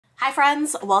Hi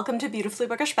friends, welcome to Beautifully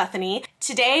Bookish Bethany.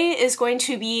 Today is going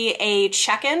to be a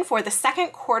check-in for the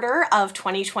second quarter of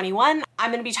 2021.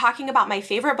 I'm going to be talking about my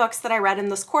favorite books that I read in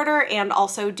this quarter and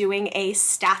also doing a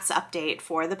stats update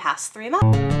for the past 3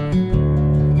 months.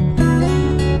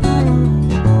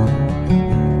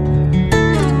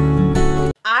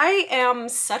 I am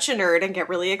such a nerd and get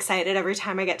really excited every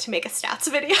time I get to make a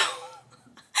stats video.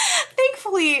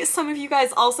 Thankfully, some of you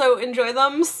guys also enjoy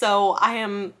them, so I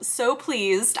am so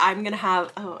pleased. I'm gonna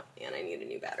have, oh, and I need a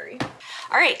new battery.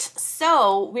 All right,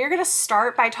 so we're gonna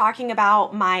start by talking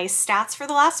about my stats for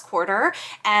the last quarter,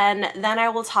 and then I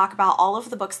will talk about all of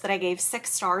the books that I gave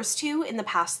 6 stars to in the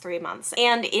past 3 months.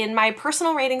 And in my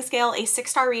personal rating scale, a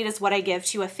 6-star read is what I give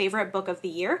to a favorite book of the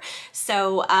year.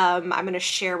 So I'm gonna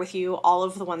share with you all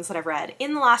of the ones that I've read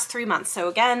in the last 3 months. So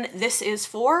again, this is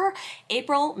for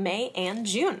April, May, and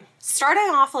June. Starting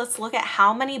off, let's look at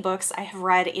how many books I have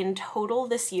read in total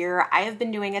this year. I have been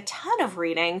doing a ton of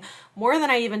reading, more than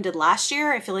I even did last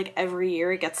year. I feel like every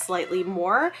year it gets slightly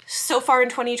more. So far in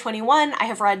 2021, I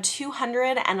have read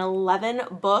 211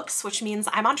 books, which means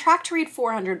I'm on track to read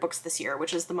 400 books this year,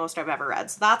 which is the most I've ever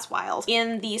read, so that's wild.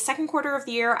 In the second quarter of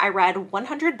the year, I read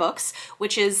 100 books,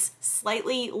 which is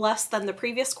slightly less than the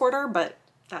previous quarter, but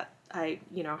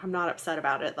I'm not upset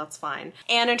about it, that's fine.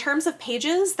 And in terms of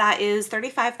pages, that is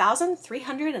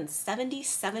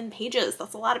 35,377 pages.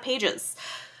 That's a lot of pages.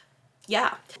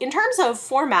 Yeah. In terms of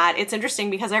format, it's interesting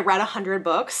because I read 100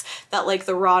 books that like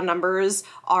the raw numbers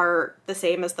are the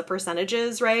same as the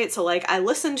percentages, right? So like I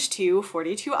listened to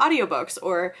 42 audiobooks,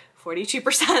 or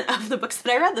 42% of the books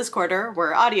that I read this quarter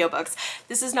were audiobooks.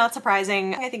 This is not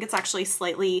surprising. I think it's actually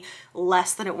slightly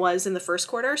less than it was in the first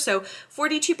quarter. So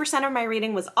 42% of my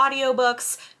reading was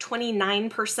audiobooks,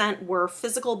 29% were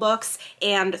physical books,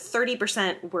 and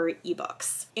 30% were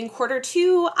ebooks. In quarter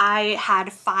 2, I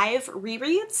had 5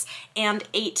 rereads and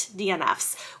 8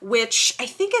 DNFs, which I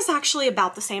think is actually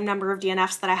about the same number of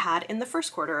DNFs that I had in the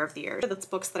first quarter of the year. That's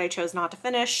books that I chose not to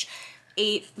finish.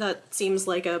 8, that seems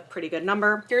like a pretty good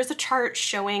number. Here's a chart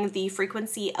showing the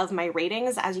frequency of my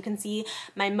ratings. As you can see,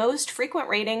 my most frequent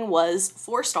rating was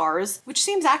 4 stars, which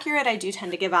seems accurate. I do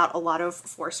tend to give out a lot of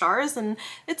 4 stars, and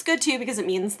it's good too because it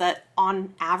means that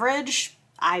on average,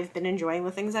 I've been enjoying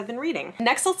the things I've been reading.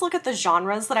 Next, let's look at the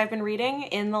genres that I've been reading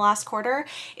in the last quarter.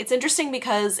 It's interesting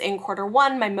because in quarter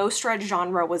 1, my most read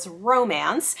genre was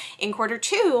romance. In quarter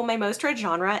 2, my most read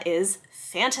genre is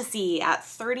fantasy at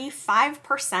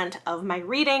 35% of my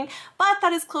reading, but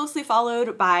that is closely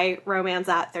followed by romance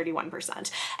at 31%.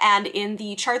 And in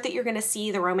the chart that you're gonna see,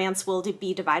 the romance will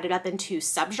be divided up into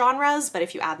subgenres, but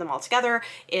if you add them all together,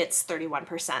 it's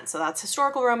 31%. So that's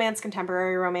historical romance,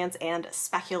 contemporary romance, and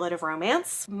speculative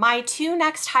romance. My 2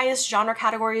 next highest genre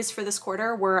categories for this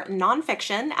quarter were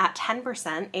nonfiction at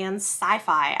 10% and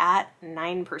sci-fi at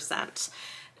 9%.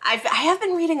 I have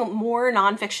been reading more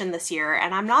nonfiction this year,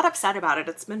 and I'm not upset about it.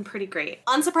 It's been pretty great.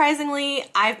 Unsurprisingly,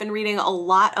 I've been reading a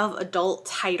lot of adult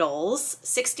titles.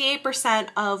 68%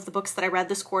 of the books that I read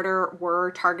this quarter were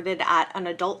targeted at an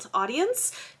adult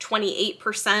audience,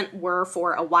 28% were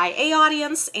for a YA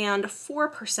audience, and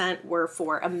 4% were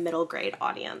for a middle grade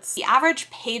audience. The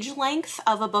average page length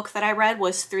of a book that I read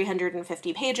was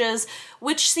 350 pages,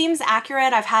 which seems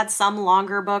accurate. I've had some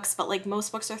longer books, but like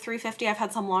most books are 350. I've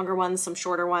had some longer ones, some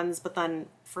shorter ones, but then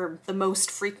for the most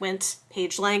frequent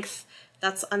page length,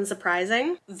 that's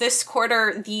unsurprising. This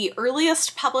quarter, the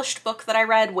earliest published book that I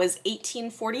read was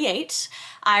 1848.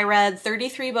 I read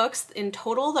 33 books in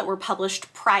total that were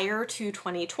published prior to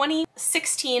 2020,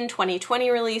 16 2020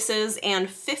 releases, and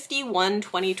 51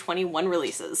 2021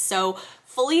 releases. So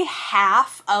fully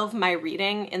half of my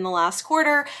reading in the last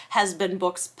quarter has been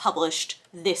books published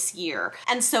this year.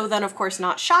 And so then, of course,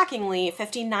 not shockingly,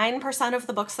 59% of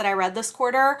the books that I read this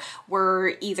quarter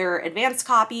were either advanced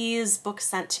copies, books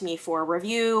sent to me for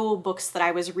review, books that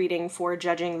I was reading for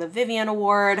judging the Vivian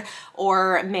Award,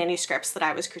 or manuscripts that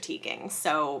I was critiquing.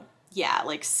 So yeah,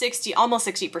 like almost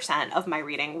 60% of my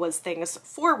reading was things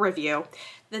for review.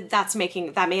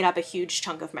 That made up a huge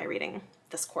chunk of my reading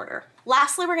this quarter.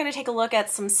 Lastly, we're going to take a look at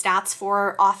some stats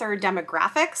for author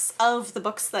demographics of the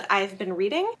books that I've been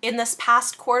reading. In this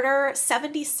past quarter,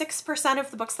 76%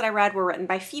 of the books that I read were written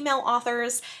by female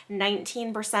authors,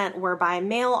 19% were by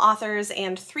male authors,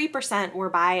 and 3% were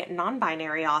by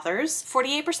non-binary authors.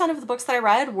 48% of the books that I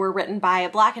read were written by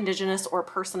Black, Indigenous, or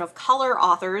person of color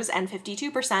authors, and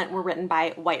 52% were written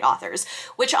by white authors,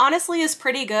 which honestly is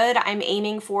pretty good. I'm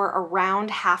aiming for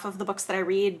around half of the books that I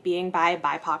read being by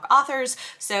BIPOC authors,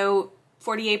 so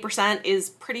 48%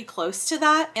 is pretty close to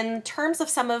that. In terms of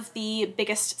some of the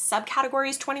biggest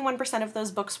subcategories, 21% of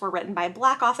those books were written by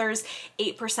Black authors,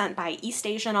 8% by East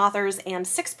Asian authors, and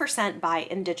 6% by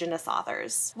Indigenous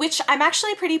authors, which I'm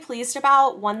actually pretty pleased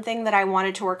about. One thing that I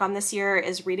wanted to work on this year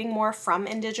is reading more from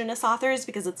Indigenous authors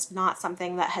because it's not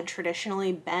something that had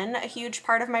traditionally been a huge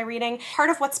part of my reading. Part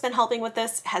of what's been helping with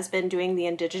this has been doing the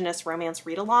Indigenous romance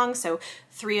read-along, so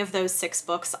 3 of those 6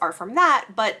 books are from that,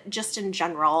 but just in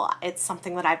general, it's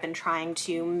something that I've been trying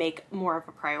to make more of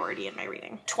a priority in my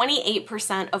reading.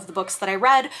 28% of the books that I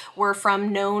read were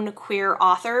from known queer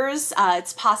authors.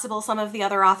 It's possible some of the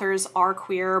other authors are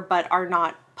queer but are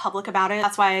not public about it.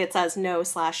 That's why it says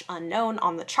no/unknown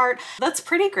on the chart. That's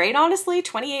pretty great, honestly.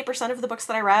 28% of the books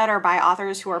that I read are by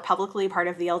authors who are publicly part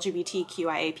of the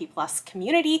LGBTQIAP+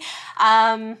 community.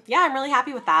 Yeah, I'm really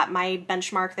happy with that. My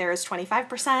benchmark there is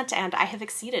 25% and I have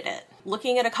exceeded it.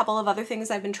 Looking at a couple of other things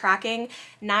I've been tracking,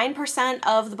 9%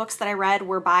 of the books that I read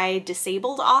were by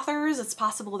disabled authors. It's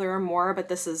possible there are more, but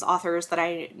this is authors that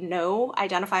I know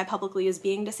identify publicly as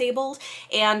being disabled.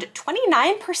 And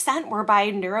 29% were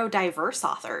by neurodiverse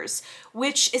authors,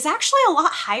 which is actually a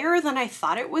lot higher than I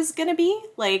thought it was gonna be.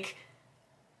 Like,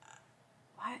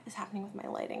 what is happening with my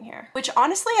lighting here? Which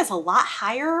honestly is a lot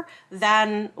higher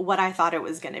than what I thought it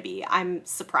was gonna be. I'm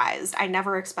surprised. I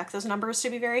never expect those numbers to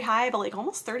be very high, but like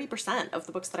almost 30% of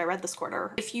the books that I read this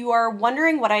quarter. If you are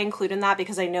wondering what I include in that,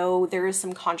 because I know there is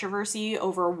some controversy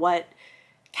over what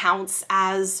counts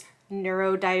as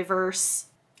neurodiverse.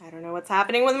 I don't know what's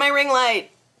happening with my ring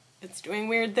light. It's doing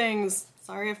weird things.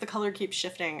 Sorry if the color keeps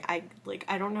shifting. I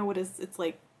don't know what is, it's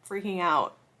like freaking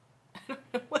out. I don't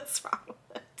know what's wrong with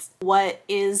it. What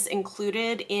is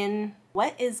included in,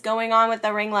 what is going on with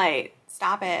the ring light?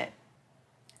 Stop it.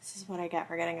 This is what I get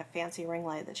for getting a fancy ring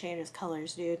light that changes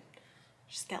colors, dude.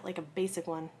 Just get like a basic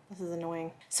one. This is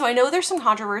annoying. So I know there's some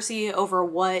controversy over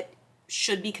what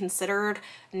should be considered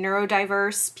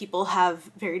neurodiverse. People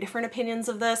have very different opinions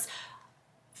of this.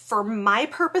 For my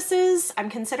purposes, I'm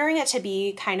considering it to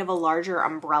be kind of a larger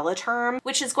umbrella term,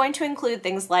 which is going to include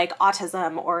things like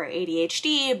autism or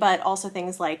ADHD, but also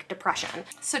things like depression.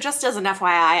 So just as an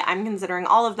FYI, I'm considering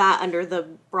all of that under the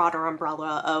broader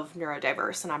umbrella of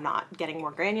neurodiverse, and I'm not getting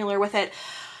more granular with it.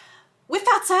 With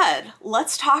that said,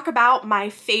 let's talk about my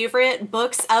favorite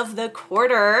books of the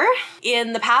quarter.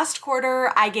 In the past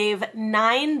quarter, I gave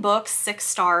 9 books 6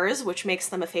 stars, which makes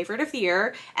them a favorite of the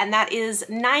year, and that is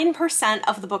 9%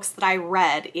 of the books that I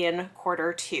read in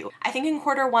quarter 2. I think in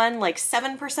quarter 1, like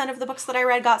 7% of the books that I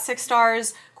read got 6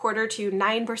 stars, quarter 2,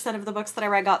 9% of the books that I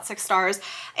read got 6 stars,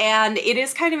 and it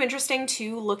is kind of interesting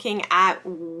too looking at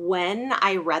when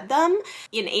I read them.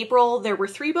 In April, there were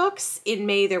 3 books. In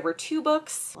May, there were 2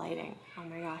 books. Lighting. Oh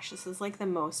my gosh, this is like the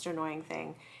most annoying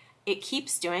thing. It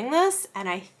keeps doing this, and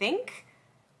I think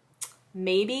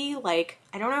maybe like,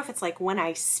 I don't know if it's like when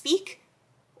I speak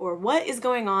or what is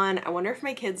going on. I wonder if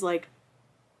my kids like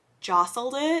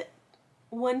jostled it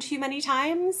one too many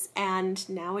times and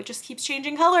now it just keeps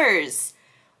changing colors.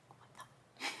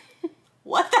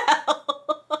 What the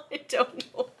hell? I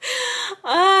don't know.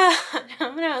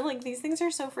 I'm gonna, like, these things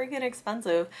are so freaking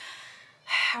expensive.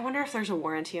 I wonder if there's a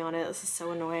warranty on it. This is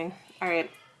so annoying. All right.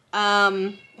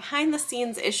 Behind the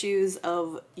scenes issues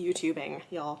of YouTubing,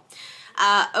 y'all.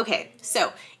 Okay,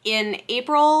 so in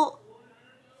April,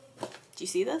 do you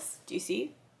see this? Do you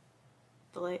see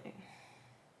the lighting?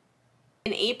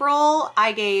 In April,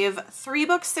 I gave 3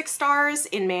 books 6 stars.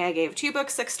 In May, I gave 2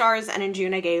 books 6 stars. And in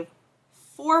June, I gave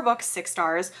 4 books 6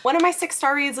 stars. One of my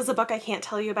 6-star reads is a book I can't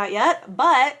tell you about yet,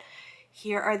 but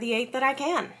here are the 8 that I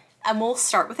can. And we'll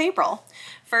start with April.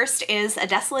 First is A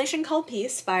Desolation Called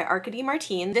Peace by Arkady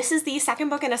Martine. This is the second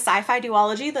book in a sci-fi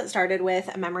duology that started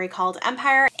with A Memory Called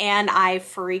Empire, and I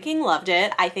freaking loved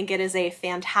it. I think it is a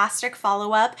fantastic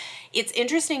follow-up. It's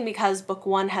interesting because book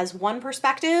 1 has one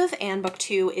perspective and book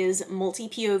 2 is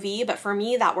multi-POV, but for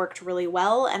me that worked really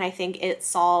well, and I think it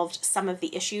solved some of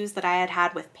the issues that I had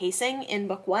had with pacing in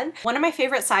book 1. One of my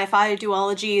favorite sci-fi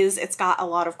duologies. It's got a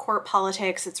lot of court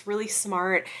politics. It's really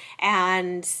smart,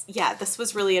 and yeah, this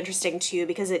was really interesting too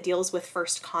because it deals with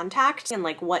first contact and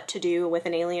like what to do with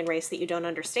an alien race that you don't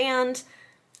understand.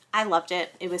 I loved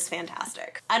it. It was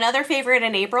fantastic. Another favorite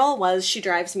in April was She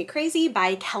Drives Me Crazy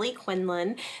by Kelly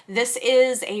Quinlan. This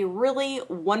is a really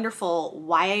wonderful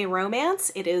YA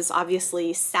romance. It is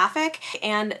obviously sapphic,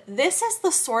 and this is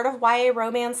the sort of YA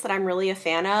romance that I'm really a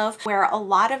fan of, where a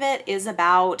lot of it is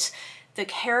about the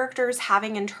characters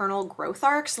having internal growth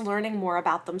arcs, learning more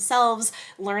about themselves,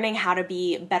 learning how to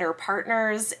be better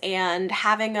partners, and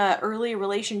having an early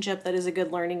relationship that is a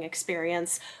good learning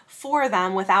experience for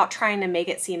them without trying to make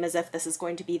it seem as if this is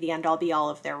going to be the end-all be-all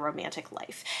of their romantic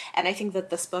life. And I think that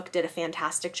this book did a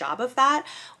fantastic job of that.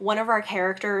 One of our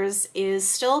characters is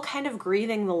still kind of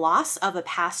grieving the loss of a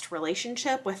past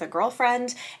relationship with a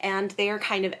girlfriend, and they are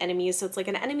kind of enemies, so it's like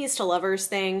an enemies to lovers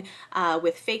thing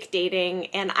with fake dating,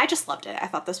 and I just loved it. I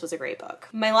thought this was a great book.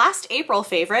 My last April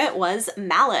favorite was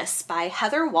Malice by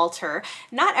Heather Walter.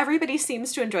 Not everybody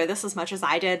seems to enjoy this as much as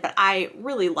I did, but I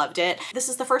really loved it. This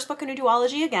is the first book in a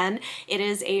duology again. It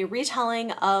is a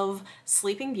retelling of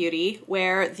Sleeping Beauty,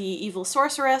 where the evil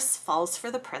sorceress falls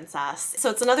for the princess. So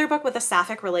it's another book with a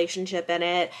sapphic relationship in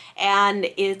it, and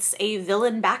it's a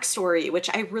villain backstory, which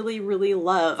I really, really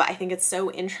love. I think it's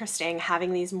so interesting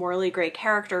having these morally great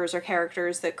characters, or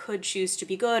characters that could choose to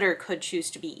be good or could choose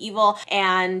to be evil,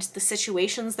 and the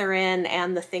situations they're in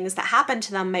and the things that happen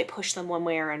to them might push them one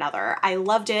way or another. I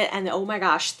loved it, and oh my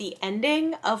gosh, the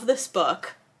ending of this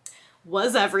book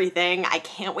was everything. I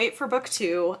can't wait for book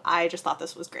 2. I just thought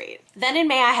this was great. Then in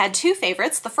May I had 2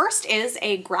 favorites. The first is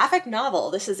a graphic novel.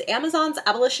 This is Amazon's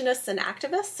Abolitionists and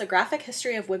Activists, A Graphic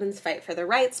History of Women's Fight for Their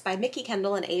Rights by Mickey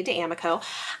Kendall and A. D'Amico.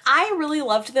 I really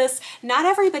loved this. Not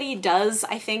everybody does,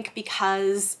 I think,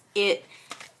 because it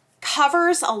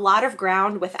covers a lot of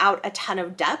ground without a ton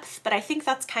of depth, but I think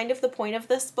that's kind of the point of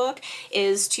this book,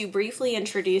 is to briefly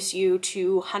introduce you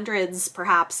to hundreds,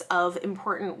 perhaps, of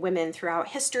important women throughout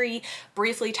history,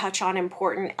 briefly touch on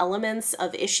important elements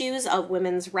of issues of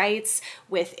women's rights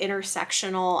with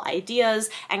intersectional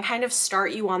ideas, and kind of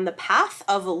start you on the path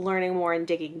of learning more and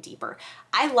digging deeper.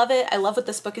 I love it. I love what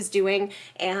this book is doing,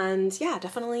 and yeah,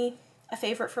 definitely a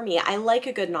favorite for me. I like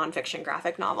a good nonfiction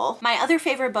graphic novel. My other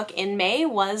favorite book in May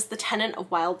was The Tenant of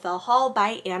Wildfell Hall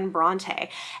by Anne Bronte.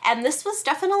 And this was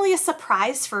definitely a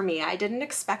surprise for me. I didn't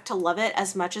expect to love it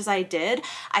as much as I did.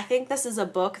 I think this is a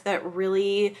book that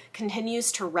really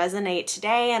continues to resonate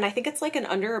today, and I think it's like an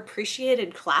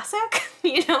underappreciated classic.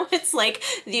 You know, it's like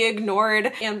the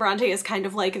ignored, Anne Bronte is kind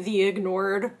of like the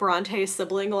ignored Bronte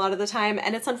sibling a lot of the time,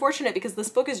 and it's unfortunate because this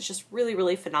book is just really,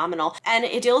 really phenomenal. And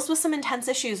it deals with some intense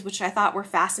issues, which I thought were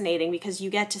fascinating, because you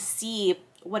get to see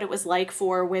what it was like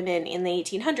for women in the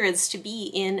 1800s to be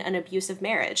in an abusive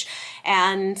marriage.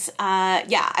 And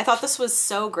yeah, I thought this was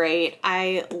so great.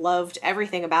 I loved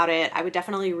everything about it. I would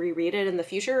definitely reread it in the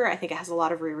future. I think it has a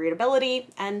lot of rereadability,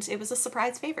 and it was a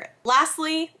surprise favorite.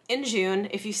 Lastly, in June,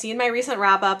 if you've seen my recent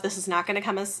wrap up, this is not going to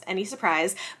come as any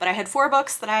surprise, but I had 4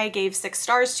 books that I gave 6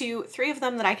 stars to, 3 of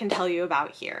them that I can tell you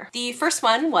about here. The first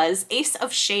one was Ace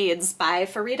of Shades by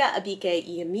Farida Abike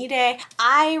Iyamide.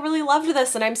 I really loved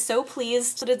this, and I'm so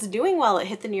pleased that it's doing well. It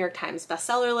hit the New York Times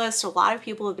bestseller list. A lot of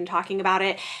people have been talking about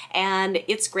it, and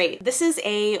it's great. This is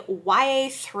a YA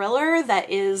thriller that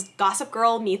is Gossip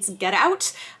Girl meets Get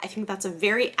Out. I think that's a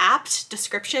very apt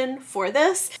description for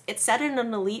this. It's set in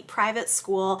an elite private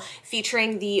school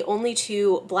featuring the only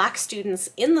 2 Black students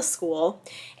in the school,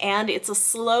 and it's a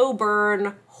slow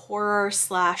burn horror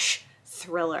slash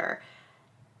thriller.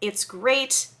 It's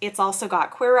great. It's also got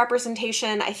queer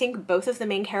representation. I think both of the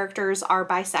main characters are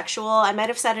bisexual. I might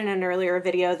have said in an earlier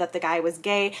video that the guy was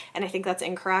gay, and I think that's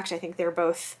incorrect. I think they're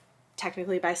both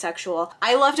technically bisexual.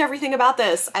 I loved everything about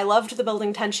this. I loved the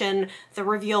building tension, the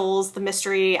reveals, the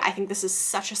mystery. I think this is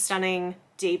such a stunning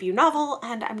debut novel,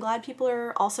 and I'm glad people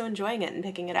are also enjoying it and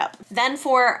picking it up. Then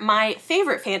for my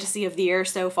favorite fantasy of the year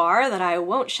so far that I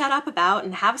won't shut up about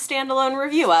and have a standalone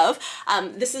review of,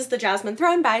 this is The Jasmine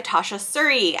Throne by Tasha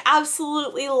Suri.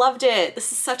 Absolutely loved it.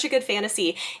 This is such a good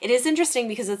fantasy. It is interesting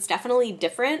because it's definitely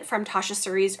different from Tasha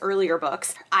Suri's earlier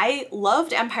books. I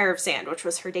loved Empire of Sand, which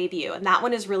was her debut, and that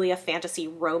one is really a fantasy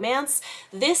romance.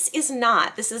 This is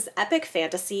not. This is epic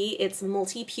fantasy. It's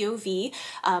multi-POV,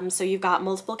 so you've got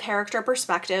multiple character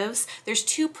perspectives. There's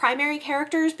 2 primary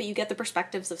characters, but you get the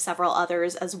perspectives of several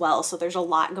others as well, so there's a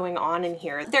lot going on in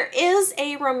here. There is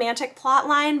a romantic plot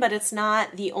line, but it's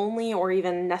not the only or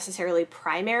even necessarily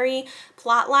primary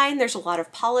plot line. There's a lot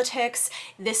of politics.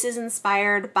 This is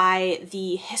inspired by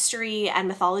the history and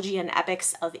mythology and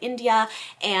epics of India,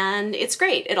 and it's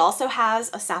great. It also has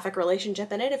a sapphic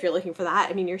relationship in it if you're looking for that.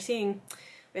 I mean, you're seeing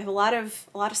we have a lot of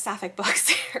sapphic books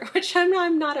here, which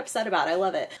I'm not upset about. I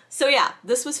love it. So yeah,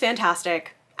 this was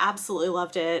fantastic. Absolutely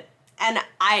loved it. And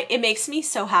it makes me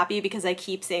so happy because I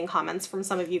keep seeing comments from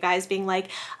some of you guys being like,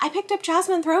 I picked up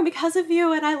Jasmine Throne because of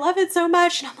you and I love it so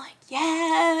much. And I'm like,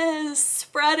 yes,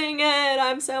 spreading it.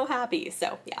 I'm so happy.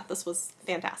 So yeah, this was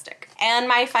fantastic. And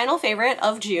my final favorite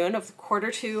of June, of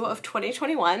Q2 of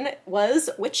 2021, was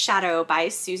Witch Shadow by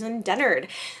Susan Dennard.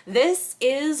 This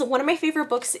is one of my favorite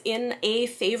books in a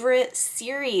favorite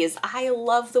series. I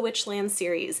love the Witchland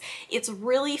series. It's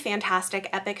really fantastic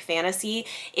epic fantasy.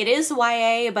 It is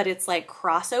YA, but it's like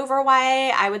crossover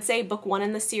YA. I would say book 1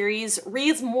 in the series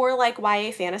reads more like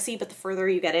YA fantasy, but the further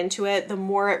you get into it, the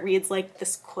more it reads like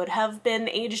this could have been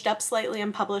aged up slightly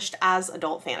and published as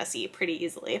adult fantasy pretty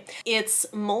easily. It's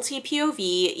multi-POV.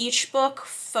 Each book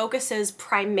focuses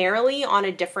primarily on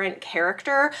a different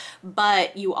character,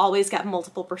 but you always get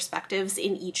multiple perspectives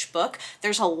in each book.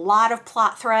 There's a lot of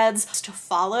plot threads to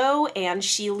follow, and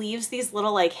she leaves these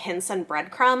little like hints and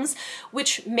breadcrumbs,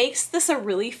 which makes this a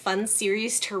really fun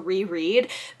series to reread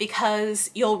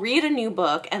because you'll read a new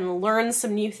book and learn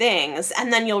some new things,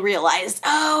 and then you'll realize,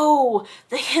 oh,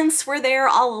 the hints were there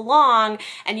all along,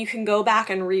 and you can go back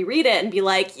and reread it and be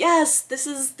like, yes, this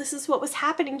is what was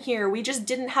happening here. We just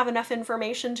didn't have enough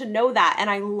information to know that, and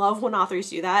I love when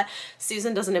authors do that.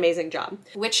 Susan does an amazing job.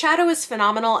 Witch Shadow is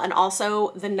phenomenal, and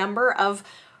also the number of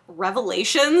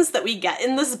revelations that we get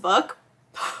in this book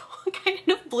kind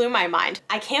of blew my mind.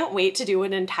 I can't wait to do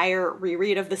an entire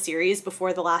reread of the series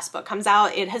before the last book comes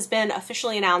out. It has been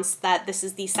officially announced that this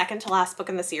is the second to last book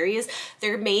in the series.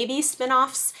 There may be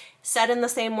spin-offs set in the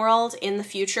same world in the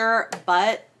future,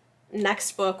 but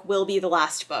next book will be the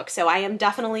last book. So I am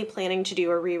definitely planning to do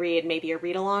a reread, maybe a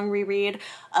read-along reread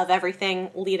of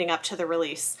everything leading up to the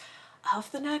release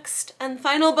of the next and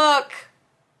final book,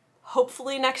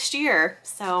 hopefully next year.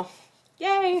 So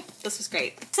yay, this was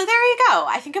great. So there you go.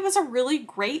 I think it was a really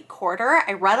great quarter.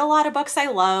 I read a lot of books I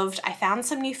loved. I found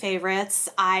some new favorites.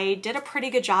 I did a pretty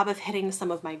good job of hitting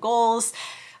some of my goals.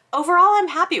 Overall, I'm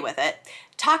happy with it.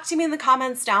 Talk to me in the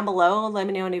comments down below. Let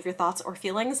me know any of your thoughts or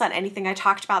feelings on anything I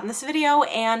talked about in this video.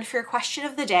 And for your question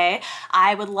of the day,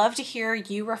 I would love to hear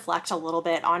you reflect a little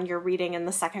bit on your reading in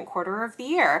the second quarter of the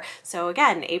year. So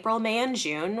again, April, May, and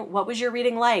June, what was your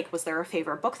reading like? Was there a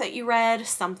favorite book that you read?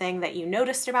 Something that you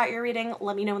noticed about your reading?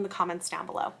 Let me know in the comments down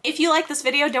below. If you like this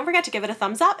video, don't forget to give it a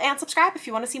thumbs up and subscribe if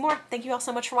you want to see more. Thank you all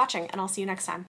so much for watching, and I'll see you next time.